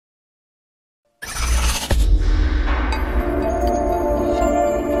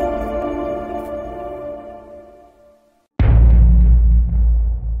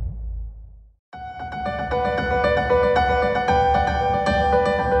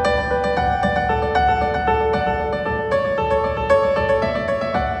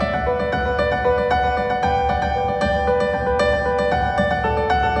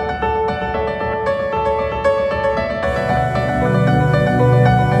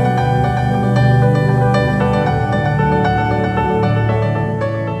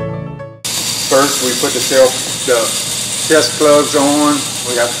put the test plugs on.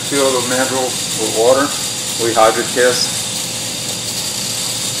 We have to fill the mandrel with water. We hydro test.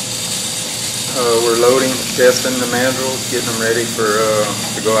 We're loading, testing the mandrels, getting them ready for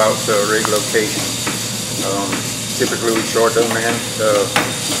to go out to a rig location. Typically we short the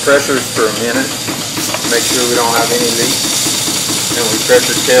pressures for a minute, make sure we don't have any leaks, and we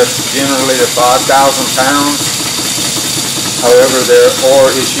pressure test generally to 5,000 pounds. However, there are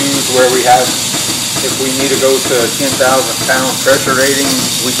issues where we have, if we need to go to a 10,000 pound pressure rating,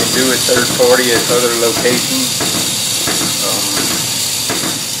 we can do it third party at other locations.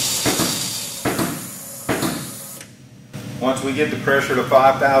 Once we get the pressure to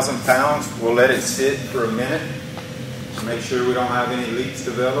 5,000 pounds, we'll let it sit for a minute to make sure we don't have any leaks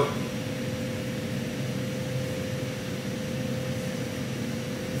develop.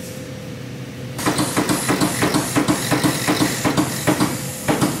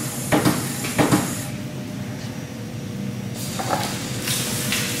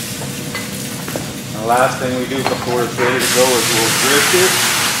 The last thing we do before it's ready to go is we'll drift it.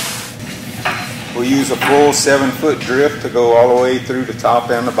 We'll use a full 7-foot drift to go all the way through the top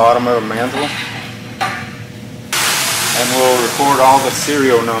and the bottom of the mandrel. And we'll record all the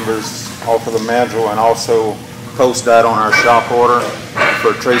serial numbers off of the mandrel and also post that on our shop order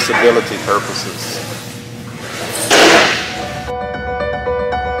for traceability purposes.